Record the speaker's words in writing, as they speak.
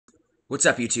What's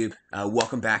up, YouTube?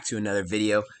 Welcome back to another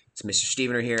video. It's Mr.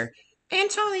 Stevener here. And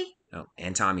Tommy. Oh,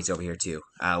 and Tommy's over here too.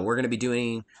 We're going to be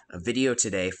doing a video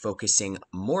today focusing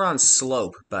more on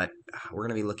slope, but we're going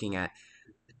to be looking at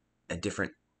a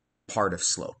different part of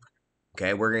slope.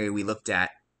 Okay, we looked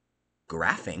at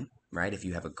graphing, right? If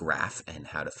you have a graph and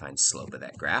how to find slope of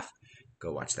that graph,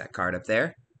 go watch that card up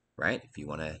there, right? If you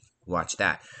want to watch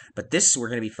that. But this, we're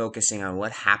going to be focusing on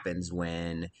what happens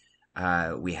when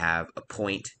we have a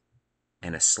point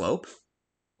and a slope,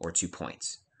 or 2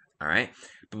 points. All right.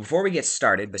 But before we get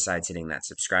started, besides hitting that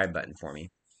subscribe button for me,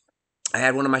 I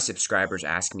had one of my subscribers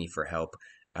ask me for help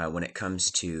when it comes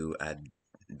to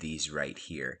these right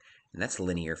here, and that's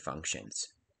linear functions.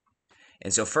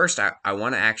 And so first, I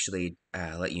want to actually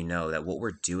let you know that what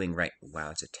we're doing right.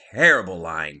 Wow, it's a terrible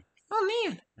line. Oh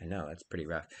man. I know, that's pretty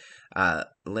rough.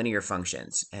 Linear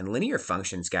functions. And linear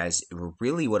functions, guys,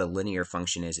 really what a linear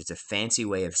function is, it's a fancy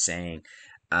way of saying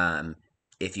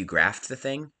if you graphed the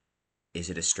thing,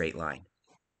 is it a straight line?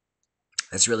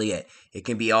 That's really it. It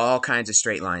can be all kinds of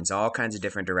straight lines, all kinds of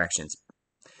different directions.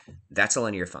 That's a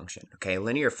linear function, okay? A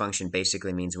linear function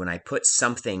basically means when I put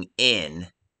something in,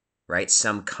 right,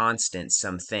 some constant,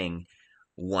 something,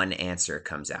 one answer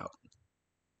comes out.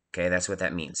 Okay, that's what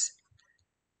that means.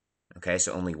 Okay,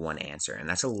 so only one answer, and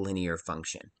that's a linear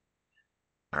function.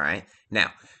 All right,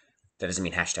 now, that doesn't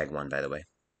mean #1, by the way.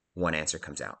 One answer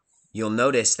comes out. You'll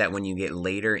notice that when you get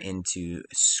later into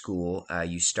school,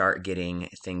 you start getting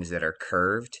things that are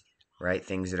curved, right?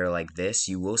 Things that are like this.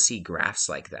 You will see graphs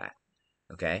like that,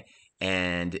 okay?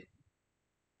 And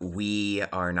we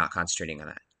are not concentrating on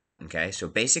that, okay? So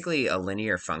basically, a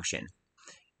linear function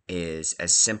is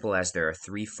as simple as there are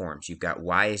 3 forms. You've got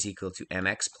y is equal to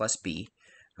mx plus b,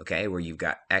 okay, where you've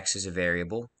got x as a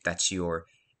variable. That's your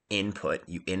input.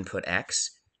 You input x,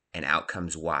 and out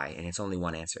comes y, and it's only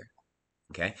one answer.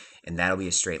 Okay, and that'll be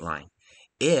a straight line.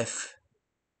 If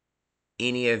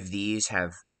any of these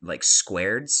have like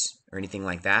squareds or anything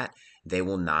like that, they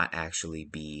will not actually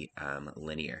be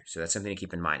linear. So that's something to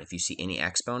keep in mind. If you see any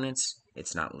exponents,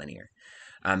 it's not linear.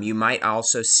 You might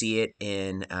also see it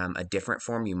in a different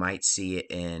form. You might see it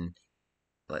in,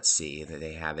 let's see,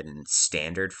 they have it in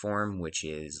standard form, which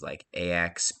is like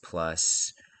ax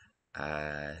plus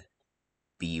by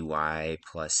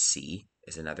plus c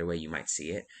is another way you might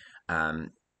see it.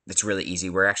 It's really easy.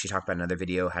 We're actually talking about another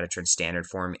video, how to turn standard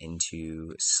form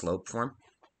into slope form,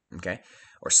 okay,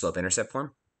 or slope intercept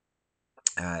form.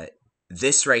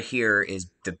 This right here is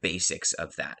the basics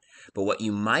of that. But what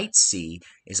you might see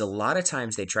is a lot of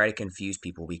times they try to confuse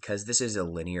people because this is a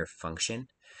linear function.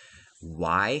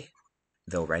 Why?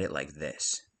 They'll write it like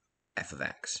this, f of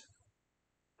x.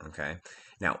 Okay.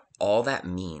 Now, all that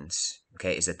means,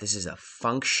 okay, is that this is a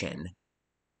function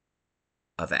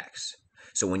of x.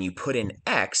 So when you put in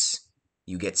x,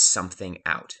 you get something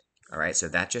out. All right, so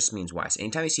that just means y. So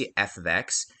anytime you see f of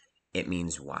x, it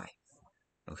means y.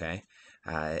 Okay,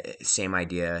 same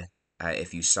idea.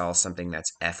 If you saw something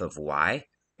that's f of y,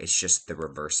 it's just the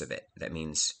reverse of it. That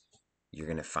means you're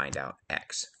going to find out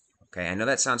x. Okay, I know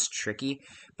that sounds tricky,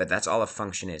 but that's all a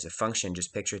function is. A function,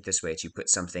 just picture it this way. It's you put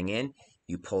something in,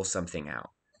 you pull something out.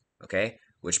 Okay,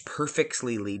 which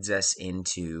perfectly leads us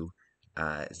into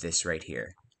this right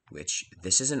here, which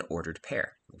this is an ordered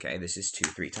pair. Okay, this is 2,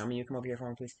 3. Tommy, you come over here for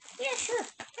me, please. Yeah, sure.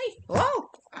 Hey. Whoa.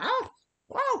 Oh.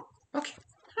 Whoa. Okay.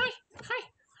 Hi. Hi.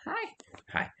 Hi.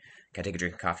 Hi. Can I take a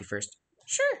drink of coffee first?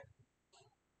 Sure.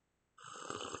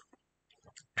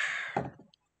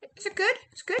 Is it good?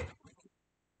 It's good?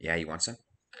 Yeah, you want some?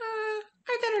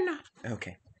 I better not.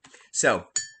 Okay. So,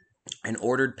 an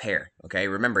ordered pair. Okay,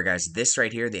 remember, guys, this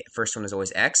right here, the first one is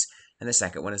always x, and the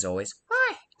second one is always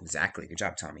Why? exactly. Good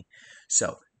job, Tommy.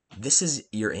 So, this is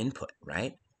your input,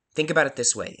 right? Think about it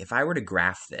this way. If I were to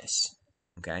graph this,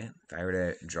 okay, if I were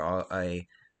to draw a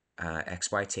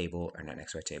XY table, or not an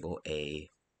XY table,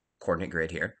 a coordinate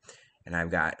grid here, and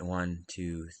I've got 1,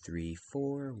 2, 3,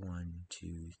 4, 1,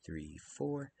 2, 3,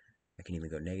 4. I can even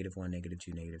go -1, -2,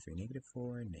 -3,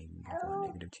 -4,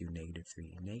 -1, -2,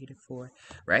 -3, -4,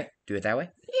 right? Do it that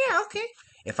way. Yeah, okay.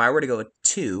 If I were to go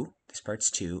 2, this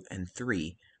part's 2, and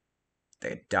 3,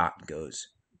 the dot goes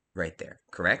right there,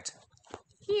 correct?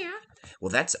 Yeah. Well,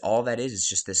 that's all that is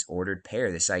just this ordered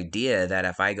pair, this idea that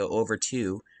if I go over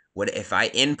 2, what if I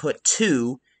input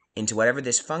 2 into whatever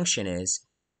this function is,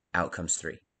 out comes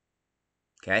 3.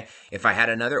 Okay? If I had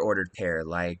another ordered pair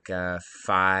like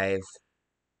 5,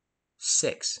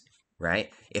 6,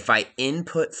 right? If I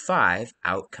input 5,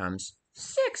 out comes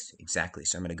 6. Exactly.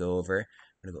 So I'm going to go over,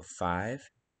 I'm going to go 5,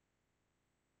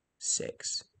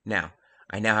 6. Now,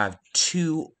 I now have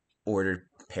 2 ordered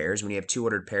pairs. When you have 2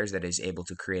 ordered pairs, that is able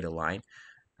to create a line.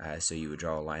 So you would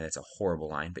draw a line. That's a horrible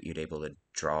line, but you'd be able to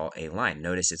draw a line.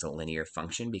 Notice it's a linear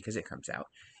function because it comes out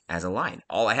as a line.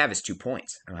 All I have is 2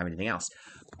 points. I don't have anything else.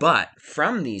 But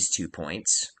from these 2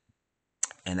 points,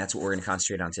 and that's what we're going to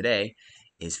concentrate on today,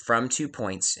 is from 2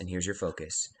 points, and here's your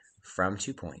focus. From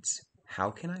 2 points,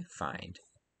 how can I find,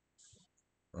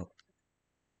 well,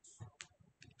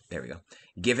 there we go.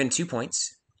 Given 2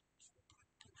 points,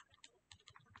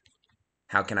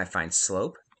 how can I find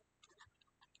slope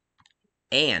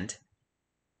and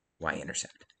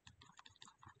y-intercept?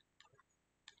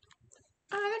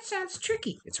 That sounds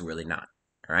tricky. It's really not.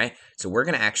 All right. So we're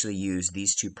going to actually use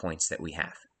these 2 points that we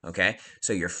have. Okay.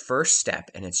 So your first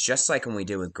step, and it's just like when we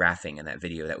did with graphing in that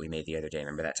video that we made the other day.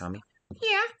 Remember that, Tommy?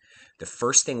 Yeah. The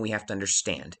first thing we have to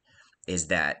understand is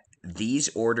that these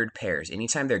ordered pairs,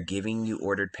 anytime they're giving you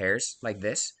ordered pairs like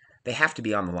this, they have to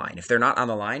be on the line. If they're not on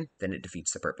the line, then it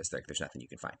defeats the purpose. There's nothing you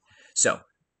can find. So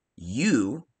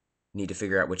you need to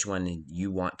figure out which one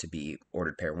you want to be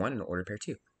ordered pair 1 and ordered pair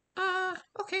 2.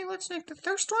 Okay, let's make the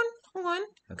first one 1.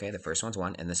 Okay, the first one's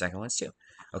 1 and the second one's 2.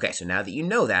 Okay, so now that you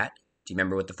know that, do you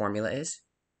remember what the formula is?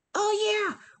 Oh,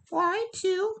 yeah.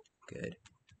 Y2 Good,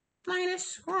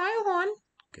 minus Y1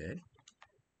 good.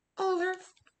 over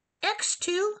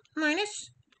X2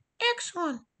 minus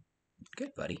X1.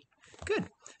 Good, buddy. Good.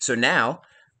 So now,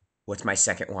 what's my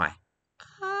second y?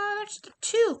 That's the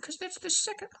 2, because that's the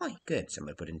second point. Good. So I'm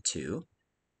going to put in 2.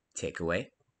 Take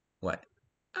away what?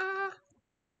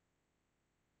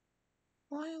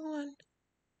 Y1.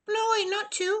 No, wait,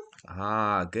 not 2.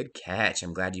 Ah, good catch.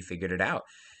 I'm glad you figured it out.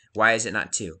 Why is it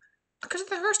not 2? Because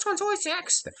the first one's always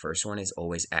X. The first one is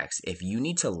always x. If you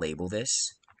need to label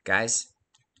this, guys,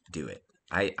 do it.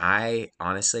 I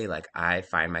honestly, like, I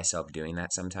find myself doing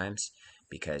that sometimes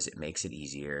because it makes it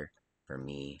easier for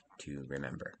me to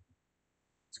remember.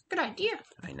 It's a good idea.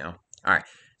 I know. All right.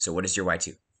 So what is your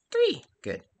y2? 3.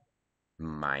 Good.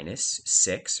 Minus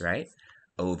 6, right?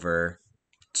 Over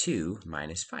 2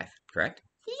 minus 5, correct?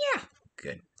 Yeah.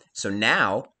 Good. So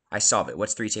now I solve it.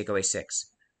 What's 3 take away 6?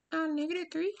 Negative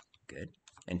 3. Good.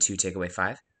 And 2 take away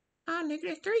 5?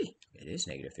 Negative 3. It is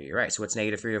negative 3. You're right. So what's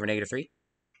negative 3 over negative 3?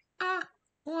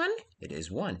 1. It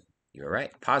is 1. You're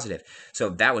right. Positive. So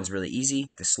that one's really easy.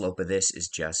 The slope of this is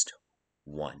just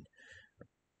 1.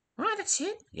 That's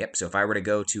it. Yep. So if I were to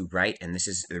go to right, and this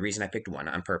is the reason I picked 1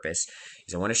 on purpose,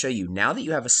 is I want to show you now that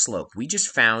you have a slope, we just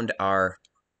found our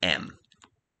m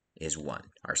is 1.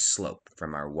 Our slope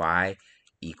from our y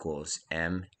equals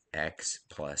mx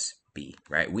plus b,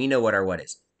 right? We know what our what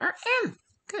is. Our M.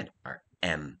 Good. Our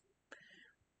m.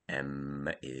 M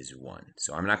is 1.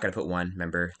 So I'm not going to put 1.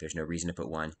 Remember, there's no reason to put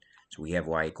 1. So we have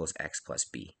y equals x plus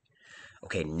b.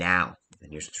 Okay, now,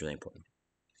 and here's what's really important.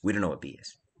 We don't know what b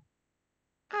is.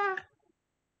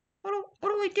 What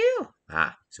do we do?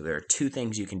 So there are 2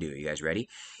 things you can do. Are you guys ready?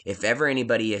 If ever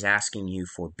anybody is asking you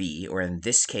for b, or in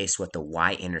this case, what the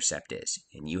y-intercept is,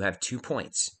 and you have 2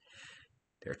 points,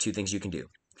 there are 2 things you can do.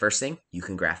 First thing, you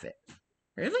can graph it.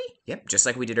 Really? Yep, just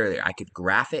like we did earlier. I could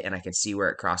graph it and I can see where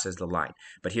it crosses the line.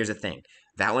 But here's the thing.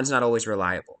 That one's not always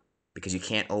reliable because you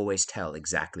can't always tell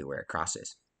exactly where it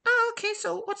crosses. Okay,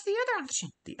 so what's the other option?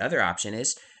 The other option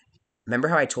is, remember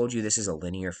how I told you this is a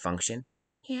linear function?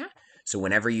 Yeah. So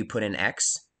whenever you put in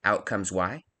x, out comes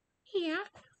y? Yeah.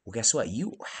 Well, guess what?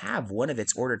 You have one of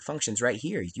its ordered functions right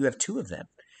here. You have 2 of them.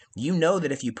 You know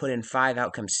that if you put in 5,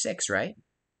 out comes 6, right?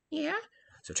 Yeah.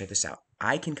 So check this out.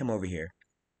 I can come over here.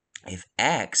 If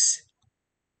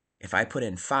I put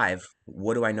in 5,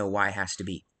 what do I know y has to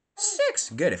be? 6.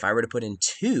 Good. If I were to put in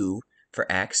 2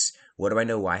 for x, what do I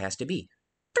know y has to be?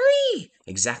 3.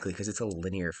 Exactly, because it's a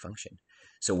linear function.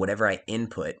 So whatever I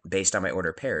input based on my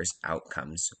order pairs, out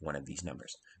comes one of these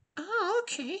numbers.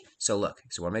 Okay. So look,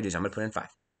 so what I'm going to do is I'm going to put in 5.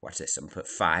 Watch this. I'm going to put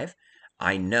 5.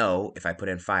 I know if I put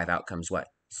in 5, out comes what?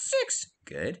 6.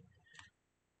 Good.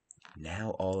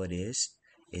 Now all it is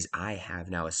I have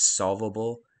now a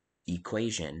solvable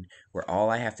equation where all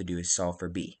I have to do is solve for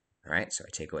b. All right, so I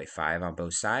take away 5 on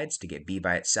both sides to get b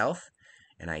by itself,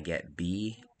 and I get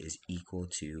b is equal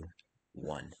to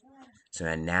 1. So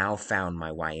I now found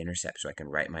my y-intercept, so I can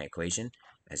write my equation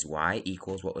as y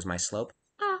equals, what was my slope?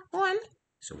 1.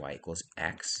 So y equals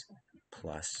x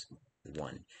plus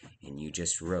 1. And you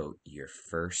just wrote your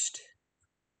first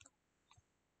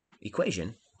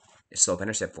equation in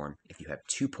slope-intercept form if you have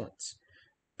 2 points,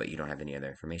 but you don't have any other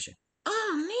information.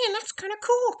 Oh, man, that's kind of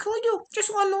cool. Can we do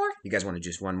just one more? You guys want to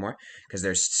just one more? Because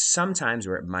there's some times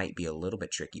where it might be a little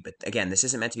bit tricky. But again, this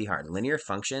isn't meant to be hard. Linear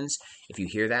functions, if you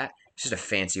hear that, it's just a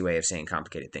fancy way of saying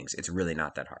complicated things. It's really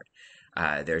not that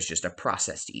hard. There's just a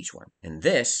process to each one. And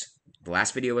this The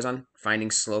last video was on finding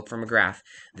slope from a graph.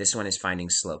 This one is finding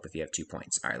slope if you have 2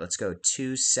 points. All right, let's go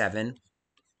 2, 7,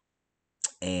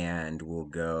 and we'll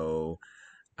go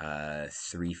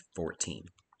 3, 14.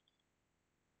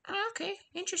 Okay,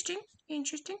 interesting,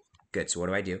 interesting. Good, so what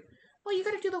do I do? Well, you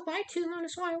gotta do the y2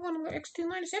 minus y1 over x2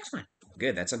 minus x1.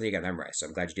 Good, that's something you got to memorize, so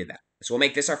I'm glad you did that. So we'll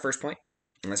make this our first point,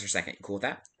 and that's our second. Cool with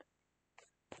that?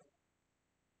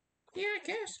 Yeah, I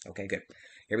guess. Okay, good.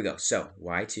 Here we go. So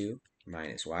y2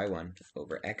 minus y1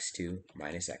 over x2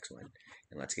 minus x1.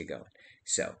 And let's get going.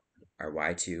 So our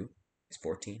y2 is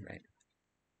 14, right?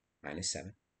 Minus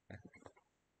 7.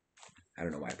 I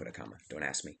don't know why I put a comma. Don't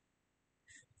ask me.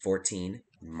 14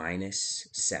 minus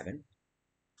 7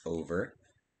 over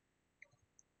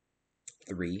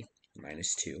 3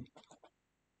 minus 2.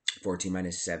 14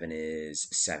 minus 7 is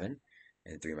 7,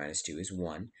 and 3 minus 2 is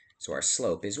 1. So our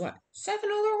slope is what? 7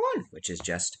 over 1, which is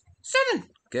just 7.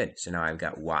 Good. So now I've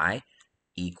got y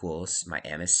equals, my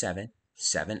m is 7,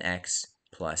 7x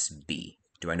plus b.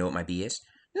 Do I know what my b is?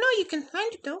 No, you can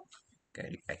find it though.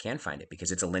 Good. I can find it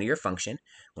because it's a linear function.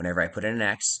 Whenever I put in an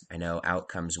x, I know out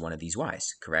comes one of these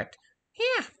y's, correct?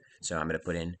 Yeah. So I'm going to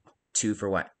put in 2 for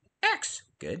what? X.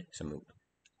 Good. So move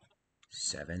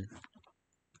 7,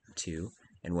 2.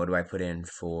 And what do I put in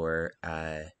for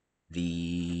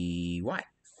the y?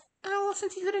 Oh, well,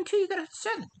 since you put in 2, you got a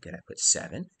 7. Good. I put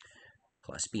 7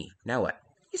 plus b. Now what?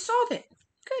 You solve it.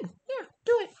 Good. Yeah,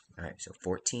 do it. All right. So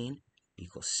 14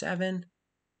 equals 7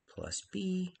 plus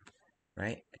b.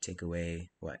 Right? I take away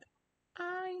what?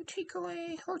 I take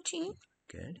away 14.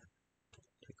 Good.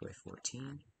 Take away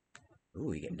 14. Ooh,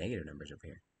 we get negative numbers over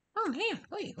here. Oh, man.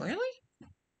 Wait, really?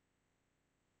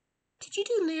 Did you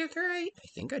do math right? I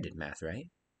think I did math right.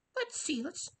 Let's see.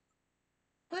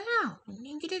 Wow,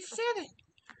 -7.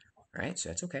 Right, so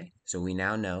that's okay. So we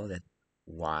now know that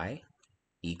y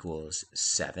equals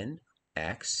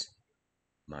 7x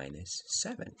minus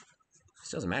 7.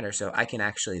 Still doesn't matter. So I can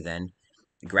actually then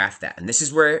graph that. And this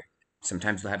is where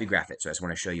sometimes they'll have you graph it. So I just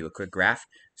want to show you a quick graph.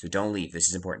 So don't leave. This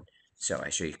is important. So I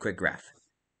show you a quick graph.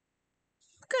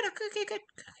 Good, good, good.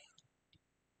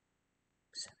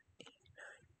 7, 8,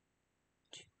 9,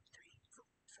 2, 3, 4,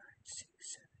 5, 6,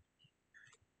 7, 8,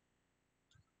 9,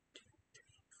 2, 3,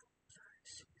 4, 5,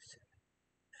 6, 7.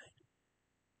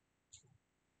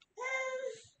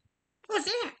 What's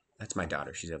that? That's my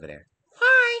daughter. She's over there.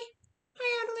 Hi.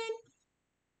 Hi, Adeline.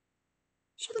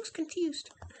 She looks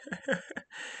confused.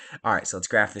 All right, so let's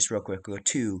graph this real quick. We'll go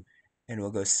 2, and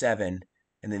we'll go 7,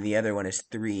 and then the other one is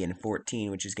 3 and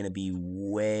 14, which is going to be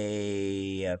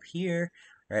way up here.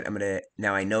 All right,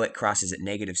 now I know it crosses at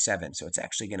 -7, so it's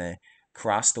actually going to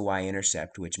cross the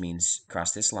y-intercept, which means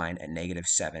cross this line at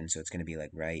 -7, so it's going to be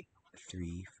like right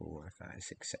 3, 4, 5,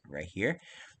 6, 7, right here.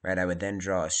 Right, I would then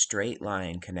draw a straight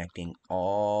line connecting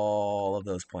all of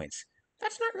those points.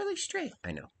 That's not really straight.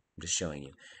 I know, I'm just showing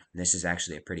you. And this is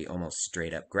actually a pretty almost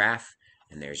straight up graph,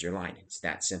 and there's your line. It's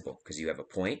that simple because you have a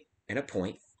point and a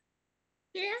point,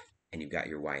 Yeah. and you've got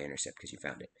your y-intercept because you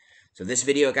found it. So this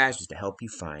video, guys, was to help you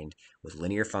find with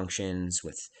linear functions,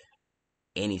 with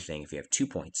anything, if you have 2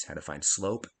 points, how to find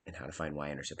slope and how to find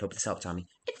y-intercept. Hope this helped, Tommy.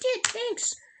 It did,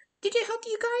 thanks. Did it help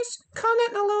you guys?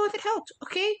 Comment below if it helped,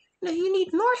 okay? And if you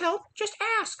need more help, just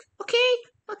ask, okay?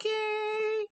 Okay.